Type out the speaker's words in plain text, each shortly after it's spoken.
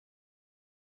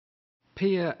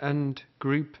Peer and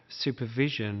group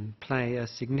supervision play a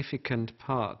significant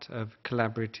part of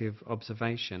collaborative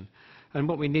observation, and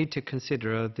what we need to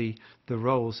consider are the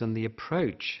roles and the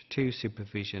approach to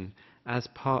supervision as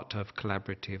part of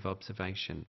collaborative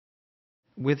observation.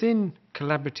 Within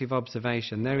collaborative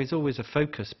observation, there is always a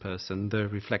focus person, the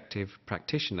reflective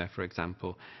practitioner, for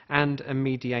example, and a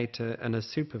mediator and a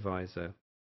supervisor.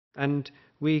 And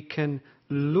we can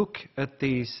look at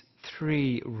these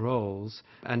three roles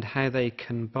and how they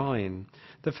combine.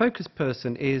 The focus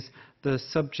person is the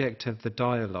subject of the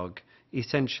dialogue,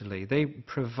 essentially. They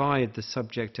provide the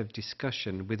subject of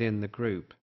discussion within the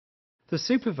group. The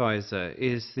supervisor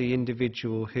is the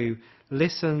individual who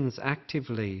listens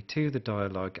actively to the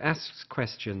dialogue, asks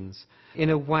questions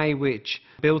in a way which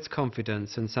builds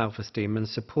confidence and self-esteem and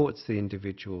supports the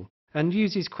individual, and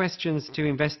uses questions to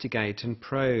investigate and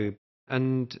probe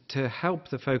and to help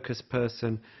the focus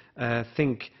person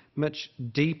think much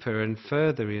deeper and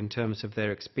further in terms of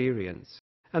their experience.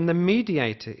 And the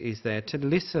mediator is there to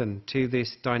listen to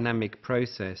this dynamic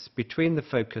process between the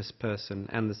focus person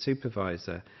and the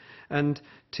supervisor, and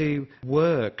to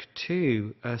work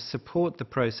to support the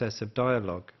process of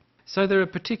dialogue. So there are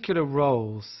particular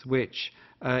roles which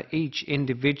each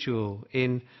individual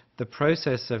in the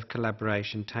process of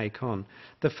collaboration take on.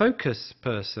 The focus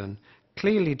person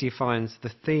clearly defines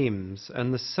the themes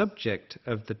and the subject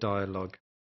of the dialogue,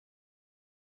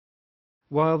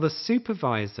 while the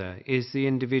supervisor is the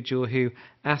individual who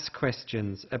asks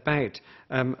questions about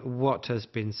what has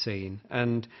been seen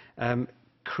and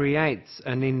creates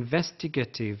an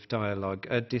investigative dialogue,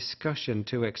 a discussion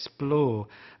to explore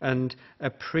and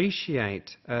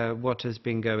appreciate what has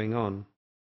been going on.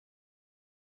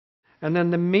 And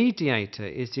then the mediator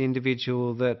is the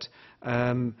individual that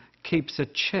keeps a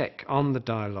check on the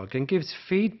dialogue and gives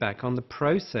feedback on the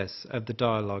process of the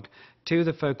dialogue to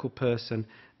the focal person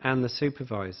and the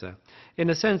supervisor. In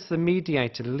a sense, the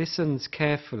mediator listens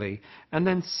carefully and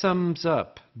then sums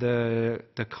up the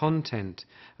content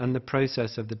and the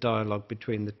process of the dialogue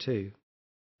between the two.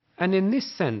 And in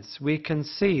this sense, we can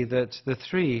see that the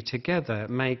three together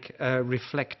make a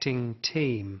reflecting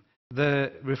team.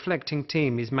 The reflecting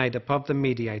team is made up of the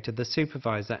mediator, the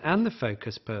supervisor, and the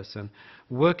focus person,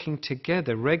 working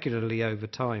together regularly over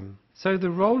time. So the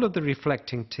role of the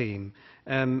reflecting team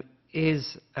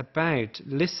is about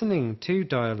listening to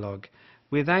dialogue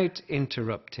without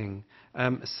interrupting,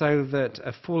 so that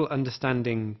a full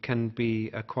understanding can be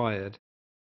acquired.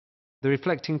 The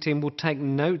reflecting team will take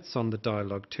notes on the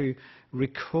dialogue to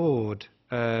record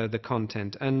the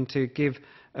content and to give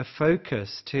a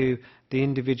focus to the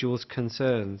individual's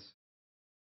concerns.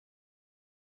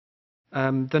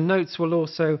 The notes will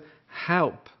also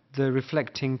help the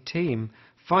reflecting team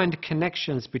find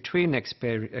connections between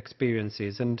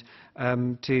experiences and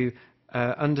to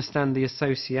understand the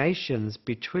associations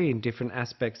between different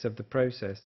aspects of the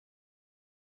process.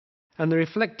 And the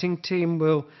reflecting team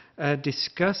will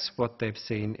discuss what they've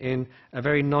seen in a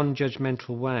very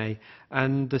non-judgmental way,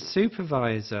 and the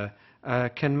supervisor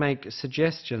can make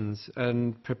suggestions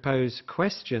and propose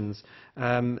questions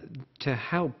to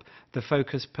help the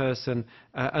focus person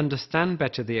understand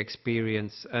better the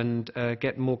experience and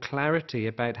get more clarity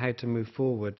about how to move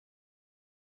forward.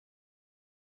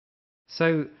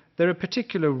 So there are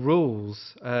particular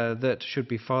rules that should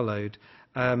be followed.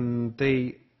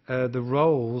 The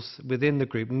roles within the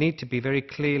group need to be very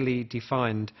clearly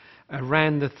defined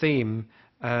around the theme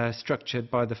structured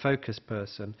by the focus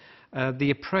person.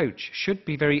 The approach should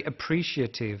be very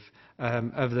appreciative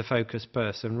of the focus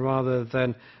person rather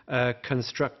than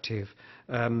constructive,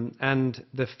 and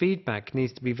the feedback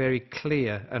needs to be very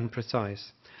clear and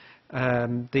precise.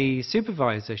 The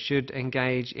supervisor should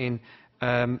engage in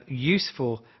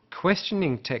useful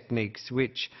questioning techniques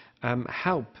which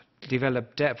help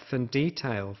develop depth and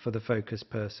detail for the focus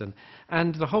person,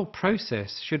 and the whole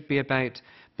process should be about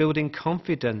building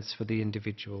confidence for the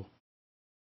individual.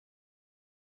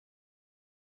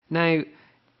 Now,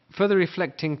 for the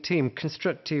reflecting team,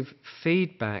 constructive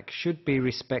feedback should be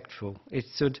respectful. It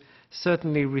should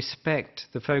certainly respect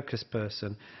the focus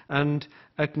person and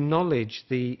acknowledge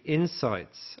the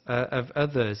insights of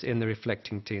others in the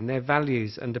reflecting team, their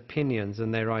values and opinions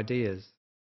and their ideas.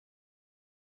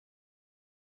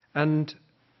 And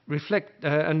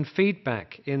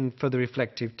feedback for the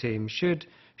reflective team should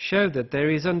show that there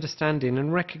is understanding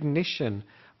and recognition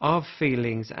of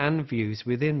feelings and views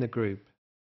within the group.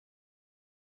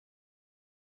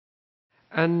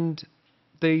 And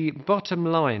the bottom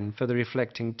line for the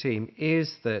reflecting team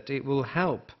is that it will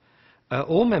help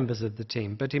all members of the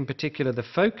team, but in particular the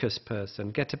focus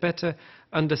person, get a better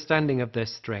understanding of their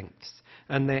strengths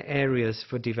and their areas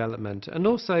for development, and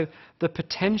also the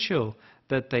potential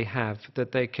that they have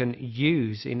that they can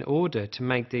use in order to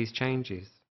make these changes.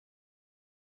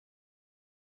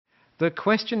 The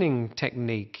questioning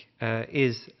technique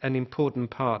is an important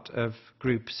part of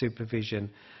group supervision,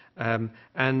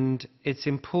 and it's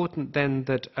important then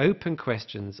that open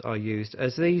questions are used,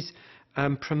 as these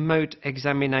promote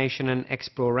examination and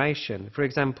exploration. For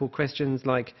example, questions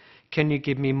like, "Can you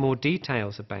give me more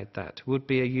details about that?" would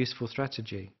be a useful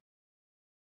strategy.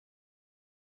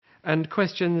 And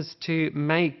questions to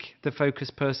make the focus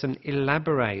person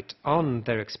elaborate on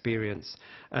their experience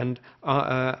and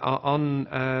on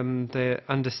the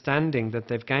understanding that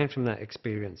they've gained from that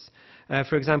experience.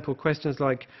 For example, questions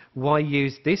like, "Why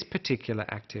use this particular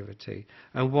activity?"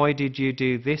 and "Why did you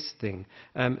do this thing?"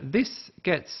 This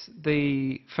gets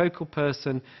the focal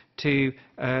person to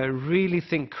really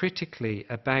think critically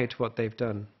about what they've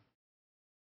done.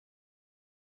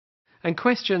 And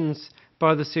questions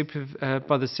by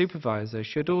the supervisor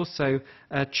should also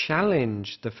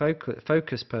challenge the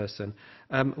focus person.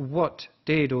 What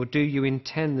did or do you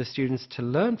intend the students to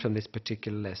learn from this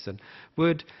particular lesson?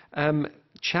 Would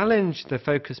challenge the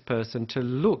focus person to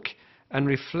look and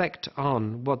reflect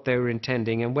on what they were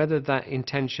intending and whether that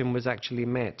intention was actually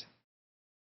met.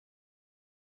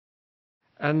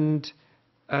 And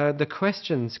the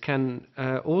questions can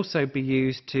also be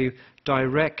used to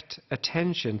direct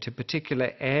attention to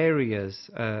particular areas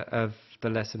of the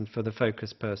lesson for the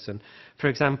focus person. For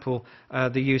example,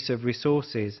 the use of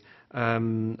resources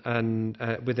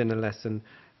within a lesson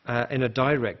in a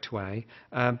direct way,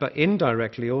 but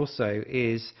indirectly also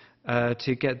is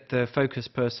to get the focus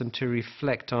person to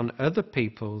reflect on other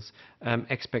people's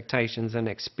expectations and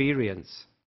experience.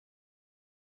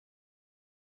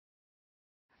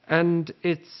 And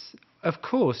it's, of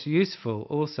course, useful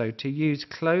also to use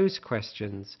closed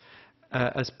questions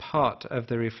as part of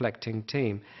the reflecting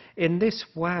team. In this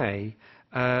way,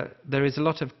 there is a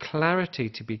lot of clarity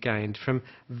to be gained from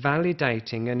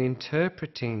validating and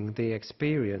interpreting the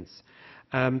experience.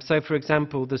 So, for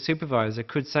example, the supervisor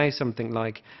could say something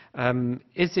like,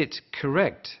 "Is it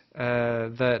correct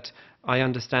that I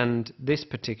understand this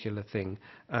particular thing?"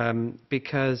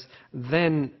 Because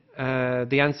then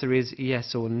the answer is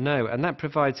yes or no, and that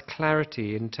provides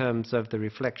clarity in terms of the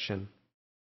reflection.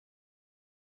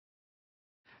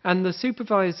 And the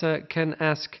supervisor can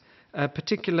ask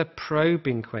particular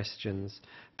probing questions.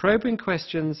 Probing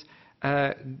questions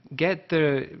get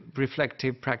the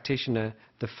reflective practitioner,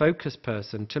 the focus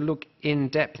person, to look in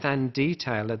depth and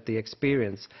detail at the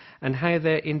experience and how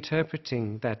they're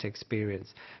interpreting that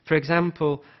experience. For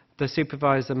example, the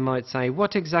supervisor might say,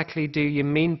 "What exactly do you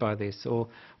mean by this?" Or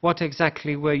 "What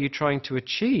exactly were you trying to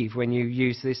achieve when you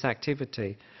used this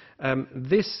activity?"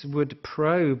 This would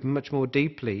probe much more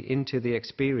deeply into the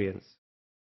experience.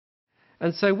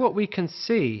 And so what we can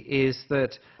see is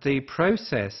that the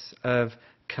process of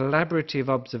collaborative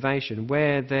observation,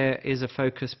 where there is a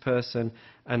focus person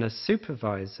and a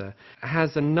supervisor,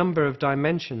 has a number of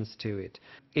dimensions to it.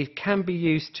 It can be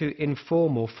used to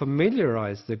inform or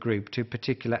familiarize the group to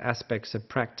particular aspects of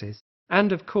practice.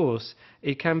 And of course,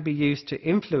 it can be used to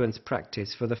influence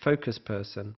practice for the focus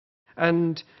person.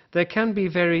 And there can be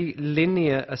very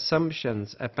linear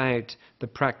assumptions about the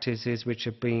practices which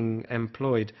are being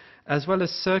employed, as well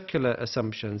as circular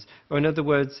assumptions, or in other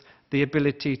words, the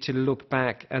ability to look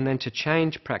back and then to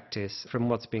change practice from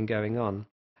what's been going on.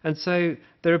 And so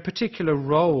there are particular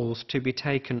roles to be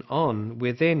taken on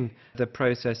within the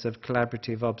process of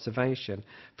collaborative observation.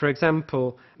 For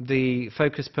example, the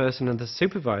focus person and the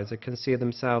supervisor can see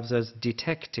themselves as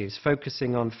detectives,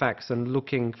 focusing on facts and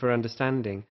looking for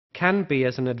understanding. Can be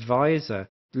as an advisor,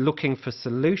 looking for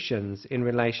solutions in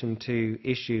relation to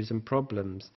issues and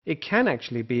problems. It can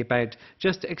actually be about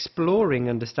just exploring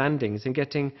understandings and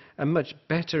getting a much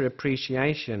better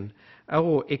appreciation.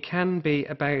 Or it can be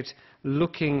about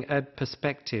looking at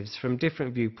perspectives from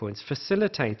different viewpoints,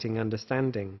 facilitating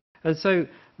understanding. And so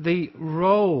the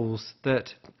roles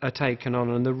that are taken on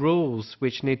and the rules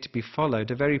which need to be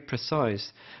followed are very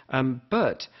precise.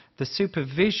 But the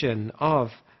supervision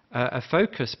of a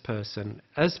focus person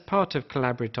as part of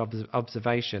collaborative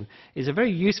observation is a very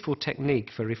useful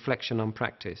technique for reflection on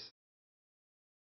practice.